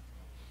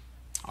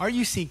 Are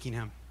you seeking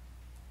Him?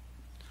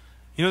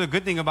 You know, the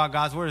good thing about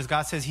God's word is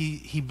God says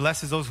He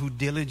blesses those who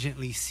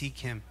diligently seek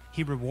Him.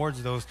 He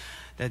rewards those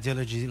that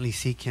diligently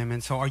seek Him.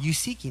 And so are you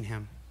seeking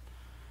Him?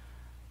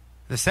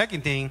 The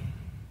second thing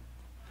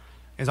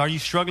is, are you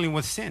struggling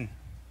with sin?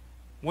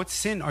 What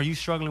sin are you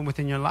struggling with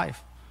in your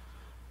life?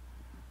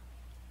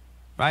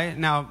 Right?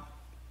 Now,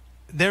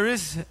 there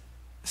is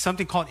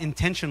something called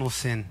intentional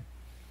sin.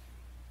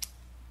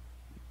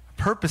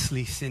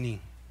 Purposely sinning.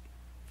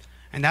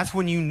 And that's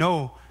when you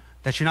know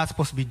that you're not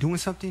supposed to be doing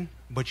something,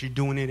 but you're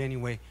doing it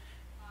anyway.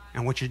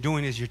 And what you're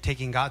doing is you're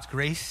taking God's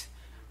grace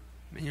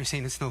and you're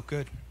saying it's no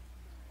good.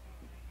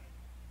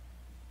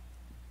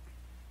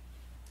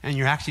 And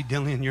you're actually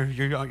dealing,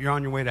 you're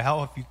on your way to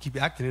hell if you keep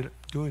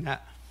doing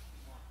that.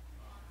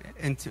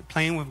 And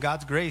playing with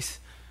God's grace.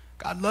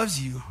 God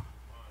loves you.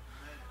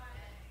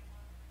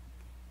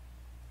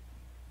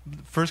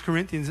 1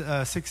 Corinthians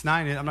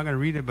 6:9, I'm not going to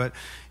read it, but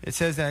it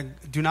says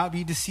that do not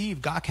be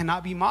deceived. God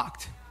cannot be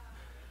mocked.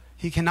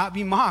 He cannot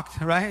be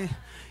mocked, right?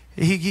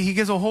 He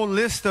gives a whole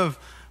list of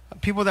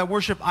people that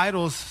worship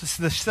idols,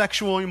 the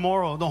sexual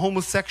immoral, the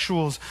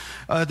homosexuals,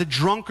 the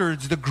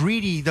drunkards, the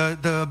greedy,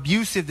 the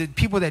abusive, the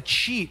people that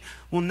cheat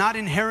will not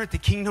inherit the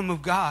kingdom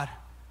of God.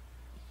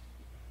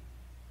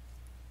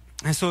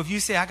 And so if you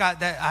say, I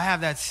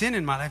have that sin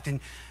in my life, then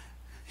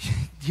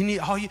you need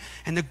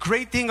and the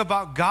great thing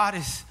about God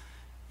is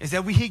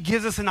that He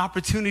gives us an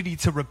opportunity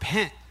to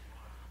repent.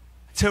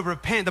 To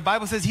repent. The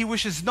Bible says He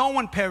wishes no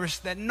one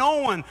perishes,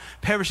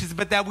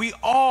 but that we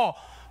all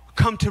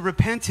come to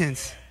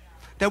repentance.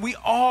 That we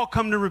all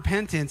come to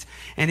repentance.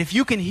 And if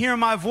you can hear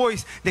my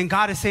voice, then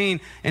God is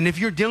saying, and if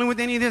you're dealing with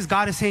any of this,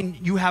 God is saying,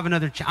 you have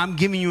another chance. I'm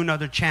giving you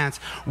another chance.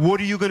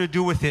 What are you going to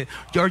do with it?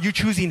 Are you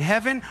choosing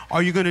heaven? Or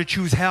are you going to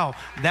choose hell?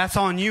 That's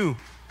on you.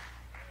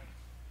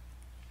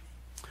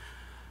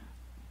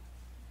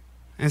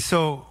 And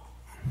so,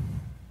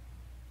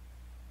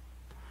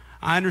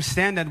 I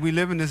understand that we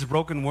live in this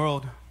broken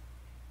world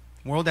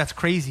that's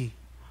crazy.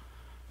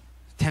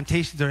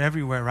 Temptations are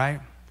everywhere, right?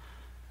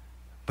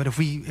 But if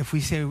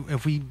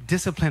we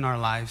discipline our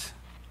lives,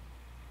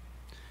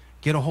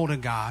 get a hold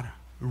of God,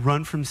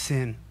 run from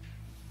sin,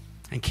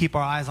 and keep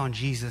our eyes on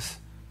Jesus,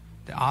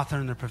 the author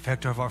and the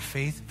perfecter of our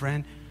faith,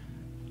 friend,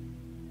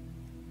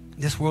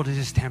 this world is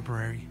just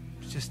temporary.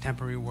 It's just a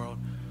temporary world,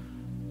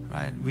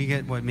 right? We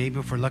get, maybe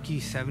if we're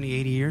lucky, 70,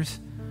 80 years.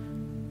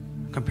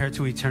 Compared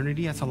to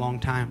eternity, that's a long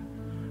time.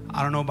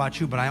 I don't know about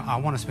you, but I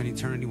want to spend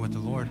eternity with the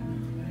Lord.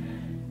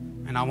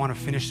 And I want to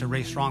finish the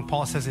race strong.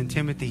 Paul says in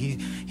Timothy,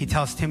 he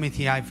tells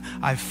Timothy,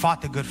 I've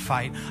fought the good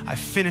fight. I've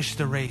finished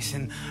the race.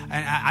 And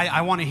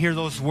I want to hear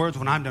those words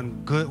when I'm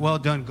done. Good, well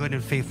done, good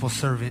and faithful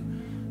servant.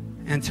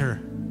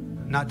 Enter,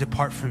 not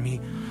depart from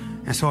me.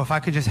 And so if I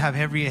could just have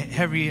every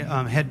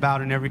head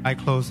bowed and every eye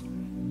closed.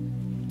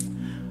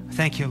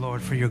 Thank you,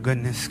 Lord, for your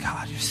goodness.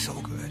 God, you're so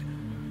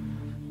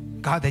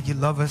good. God, that you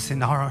love us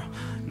in all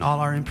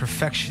our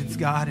imperfections,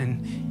 God.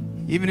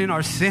 And even in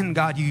our sin,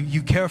 God,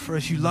 you care for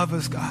us. You love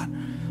us, God.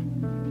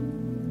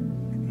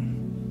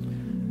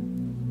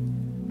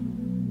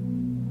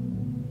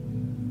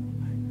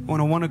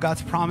 One of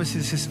God's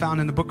promises is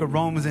found in the book of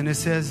Romans, and it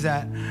says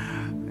that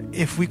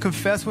if we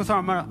confess with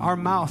our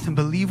mouth and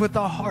believe with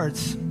our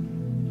hearts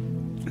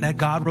that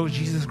God rose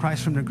Jesus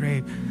Christ from the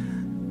grave,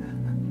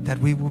 that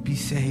we will be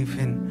saved.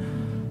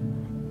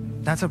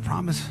 And that's a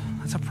promise.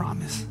 That's a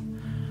promise.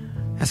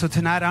 And so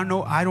tonight,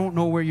 I don't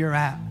know where you're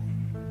at.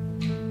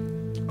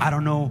 I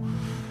don't know.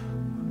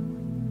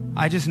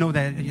 I just know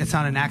that it's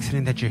not an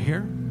accident that you're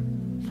here.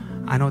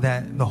 I know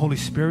that the Holy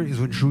Spirit is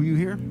what drew you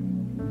here.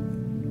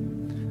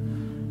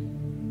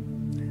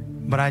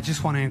 But I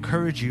just want to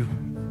encourage you.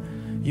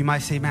 You might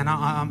say, man,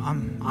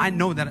 I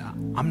know that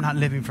I'm not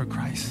living for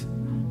Christ.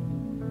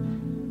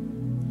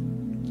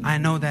 I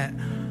know that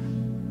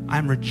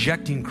I'm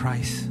rejecting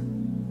Christ.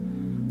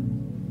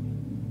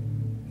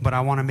 But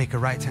I want to make it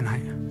right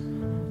tonight.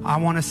 I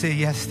want to say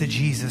yes to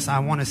Jesus. I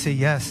want to say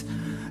yes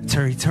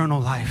to eternal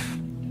life.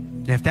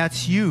 If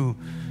that's you,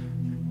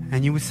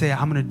 and you would say,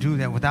 I'm going to do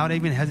that without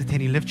even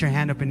hesitating, lift your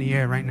hand up in the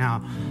air right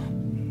now.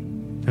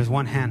 There's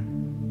one hand.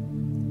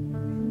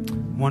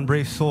 One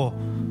brave soul.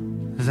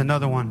 There's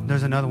another one.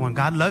 There's another one.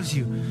 God loves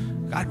you.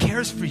 God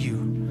cares for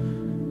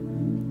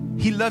you.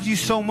 He loves you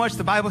so much.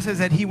 The Bible says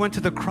that He went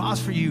to the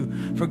cross for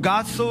you. For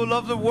God so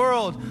loved the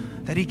world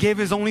that He gave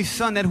His only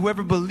Son, that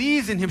whoever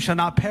believes in Him shall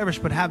not perish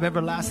but have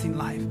everlasting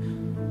life.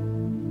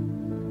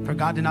 For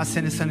God did not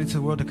send His Son into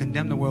the world to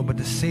condemn the world, but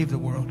to save the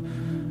world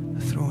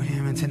through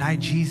Him. And tonight,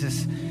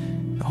 Jesus,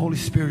 the Holy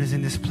Spirit is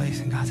in this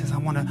place, and God says, I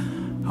want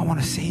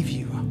to save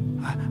you.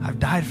 I've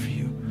died for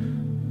you.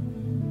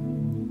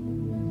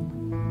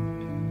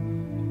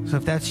 So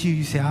if that's you,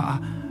 you say, I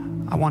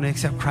want to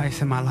accept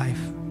Christ in my life.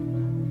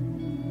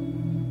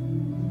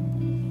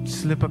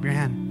 Slip up your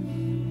hand.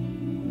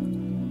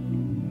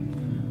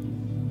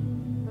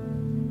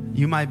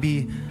 You might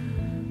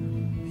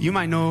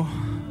know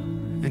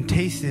and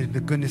tasted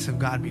the goodness of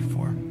God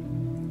before.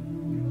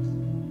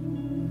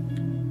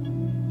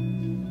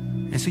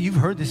 And so you've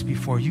heard this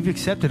before. You've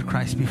accepted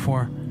Christ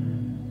before.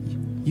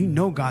 You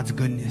know God's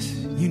goodness.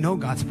 You know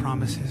God's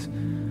promises.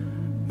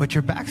 But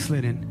you're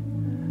backslidden.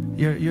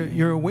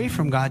 You're away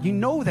from God. You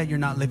know that you're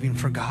not living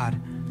for God.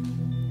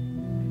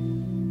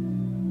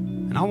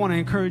 And I want to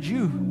encourage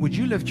you. Would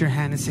you lift your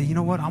hand and say, you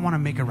know what? I want to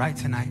make it right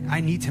tonight.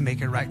 I need to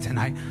make it right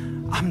tonight.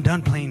 I'm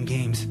done playing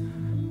games.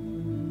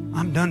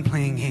 I'm done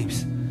playing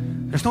games.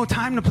 There's no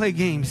time to play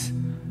games.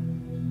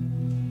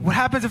 What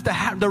happens if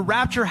the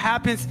rapture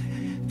happens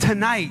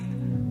tonight?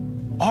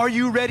 Are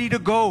you ready to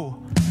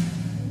go?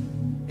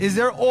 Is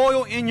there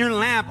oil in your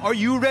lamp? Are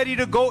you ready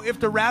to go if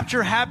the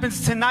rapture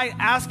happens tonight?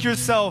 Ask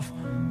yourself.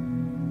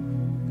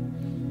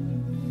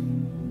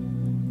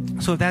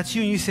 So if that's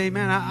you and you say,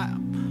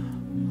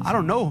 man, I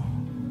don't know.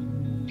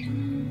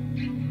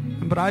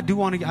 But I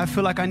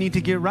feel like I need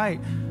to get right.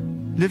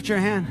 Lift your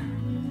hand.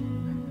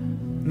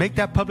 Make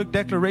that public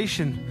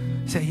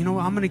declaration. Say, you know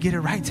what? I'm going to get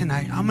it right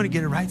tonight. I'm going to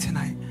get it right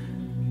tonight.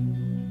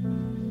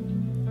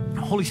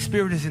 The Holy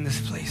Spirit is in this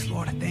place,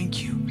 Lord. I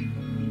thank you.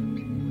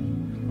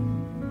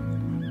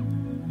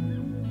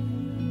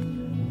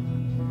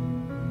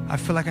 I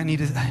feel like I need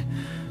to.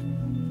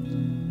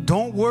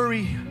 Don't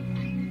worry.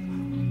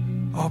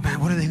 Oh man,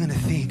 what are they going to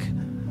think?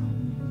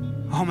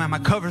 Oh man, my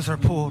covers are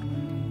pulled.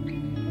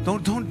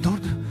 Don't.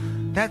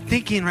 That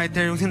thinking right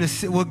there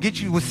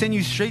will send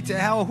you straight to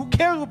hell. Who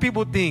cares what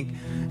people think?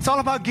 It's all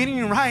about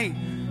getting right,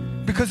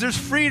 because there's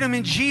freedom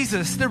in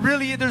Jesus.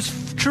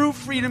 There's true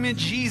freedom in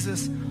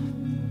Jesus.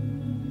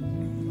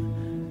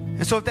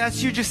 And so if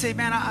that's you, just say,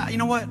 man, you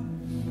know what?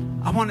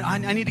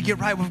 I need to get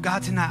right with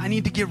God tonight. I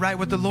need to get right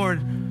with the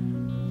Lord.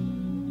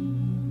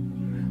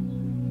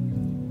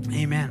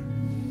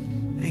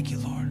 Amen. Thank you,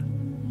 Lord.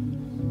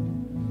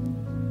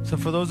 So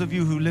for those of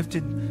you who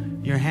lifted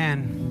your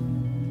hand,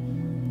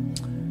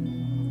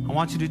 I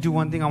want you to do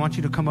one thing. I want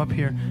you to come up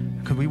here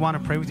because we want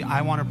to pray with you.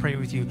 I want to pray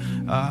with you.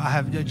 I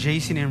have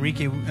Jason and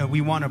Enrique. We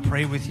want to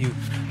pray with you.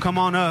 Come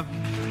on up.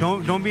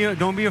 Don't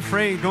be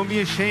afraid. Don't be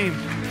ashamed.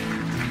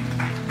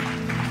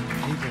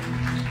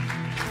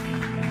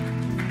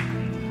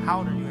 How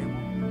old are you, Abel?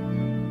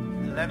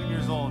 11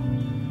 years old.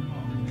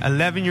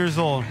 11 years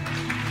old.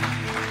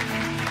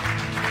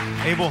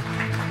 Abel,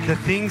 the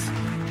things,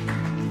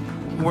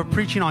 we're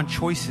preaching on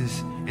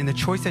choices, and the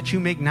choice that you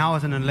make now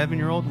as an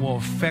 11-year-old will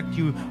affect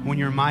you when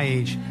you're my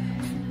age.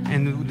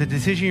 And the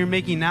decision you're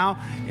making now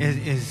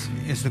is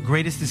the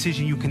greatest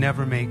decision you can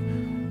ever make.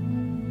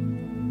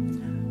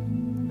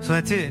 So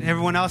that's it.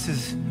 Everyone else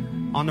is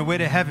on their way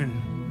to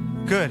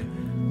heaven.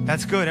 Good.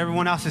 That's good.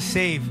 Everyone else is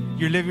saved.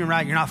 You're living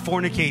right. You're not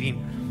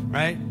fornicating,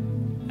 right?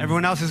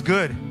 Everyone else is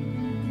good.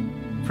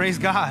 Praise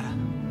God.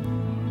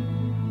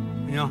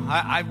 You know,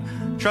 I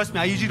trust me,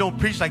 I usually don't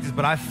preach like this,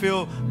 but I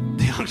feel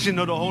the unction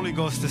of the Holy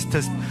Ghost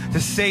to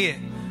say it.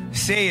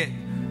 Say it.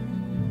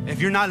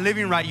 If you're not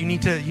living right, you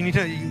need to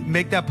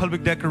make that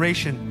public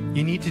declaration.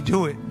 You need to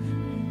do it.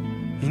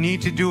 You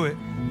need to do it.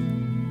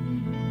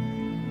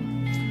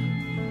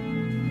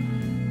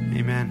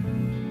 Amen.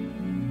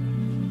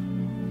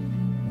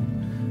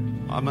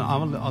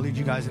 I'll lead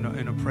you guys in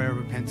a prayer of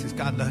repentance.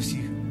 God loves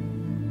you.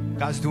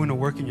 God's doing a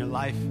work in your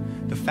life.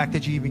 The fact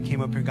that you even came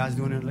up here, God's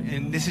doing it.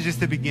 And this is just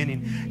the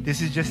beginning. This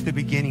is just the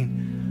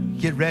beginning.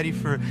 Get ready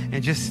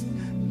and just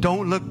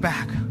don't look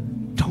back.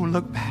 Don't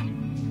look back.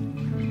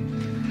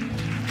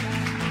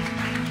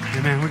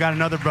 Amen. We got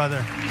another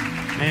brother.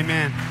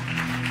 Amen.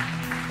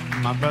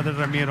 My brother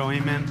Ramiro.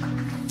 Amen.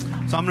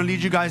 So I'm going to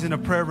lead you guys in a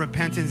prayer of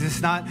repentance.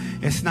 It's not,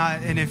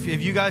 and if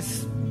you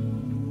guys,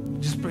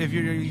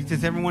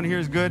 if everyone here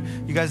is good,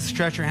 you guys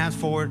stretch your hands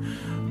forward.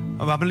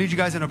 I'm going to lead you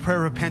guys in a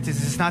prayer of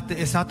repentance.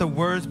 It's not the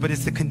words, but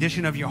it's the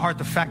condition of your heart.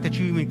 The fact that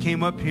you even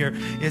came up here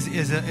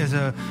is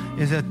a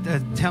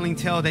telling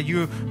tale that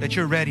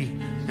you're ready.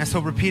 And so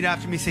repeat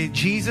after me. Say,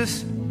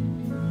 Jesus,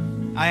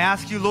 I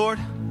ask you, Lord,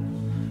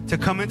 to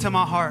come into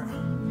my heart.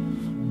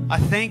 I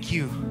thank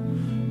you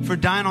for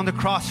dying on the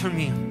cross for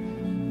me.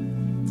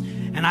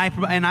 And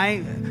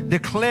I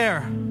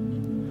declare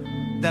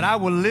that I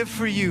will live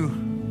for you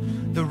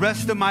the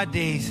rest of my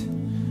days.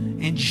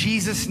 In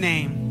Jesus'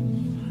 name.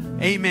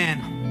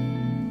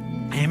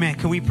 Amen. Amen.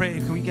 Can we pray?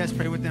 Can we guys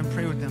pray with them?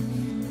 Pray with them.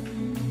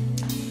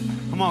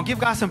 Come on, give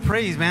God some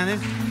praise, man. This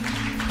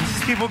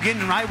is people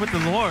getting right with the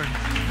Lord.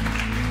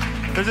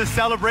 There's a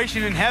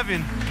celebration in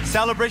heaven.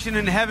 Celebration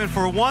in heaven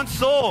for one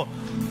soul.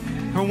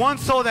 For one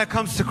soul that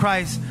comes to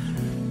Christ.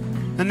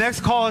 The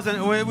next call is,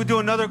 we'll do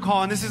another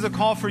call, and this is a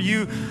call for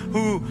you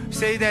who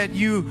say that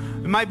you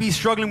might be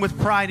struggling with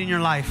pride in your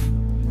life.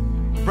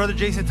 Brother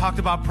Jason talked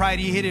about pride.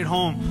 He hit it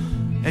home.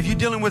 If you're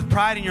dealing with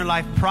pride in your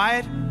life,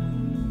 pride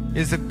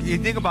is you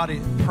think about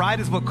it, pride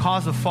is what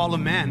caused the fall of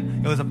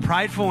man. It was a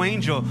prideful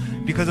angel.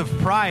 Because of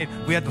pride,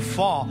 we had to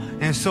fall.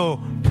 And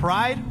so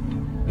pride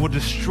will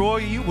destroy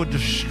you, will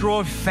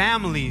destroy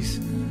families,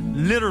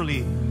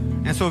 literally.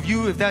 And so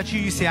if that's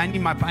you say, I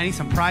need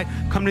some pride,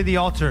 come to the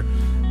altar.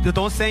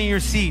 Don't stay in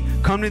your seat.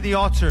 Come to the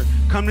altar.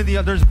 Come to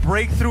the there's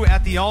breakthrough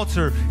at the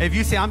altar. If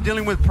you say, I'm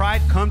dealing with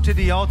pride, come to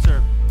the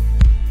altar.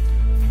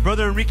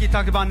 Brother Enrique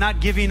talked about not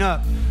giving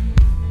up.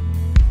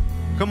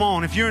 Come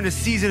on, if you're in a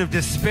season of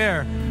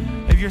despair,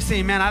 if you're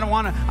saying, man, I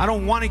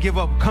don't want to give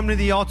up, come to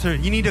the altar.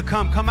 You need to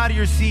come out of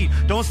your seat.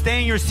 Don't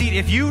stay in your seat.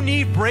 If you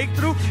need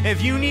breakthrough,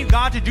 if you need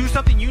God to do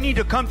something, you need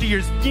to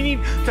you need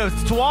to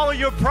swallow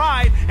your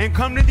pride and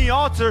come to the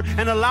altar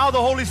and allow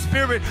the Holy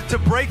Spirit to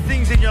break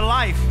things in your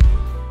life.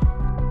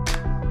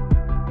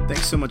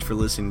 Thanks so much for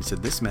listening to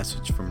this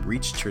message from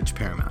Reach Church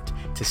Paramount.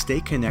 To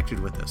stay connected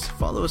with us,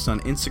 follow us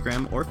on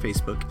Instagram or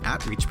Facebook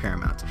at Reach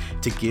Paramount.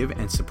 To give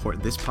and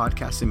support this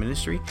podcast and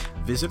ministry,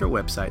 visit our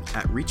website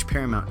at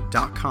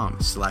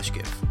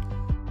reachparamount.com/give.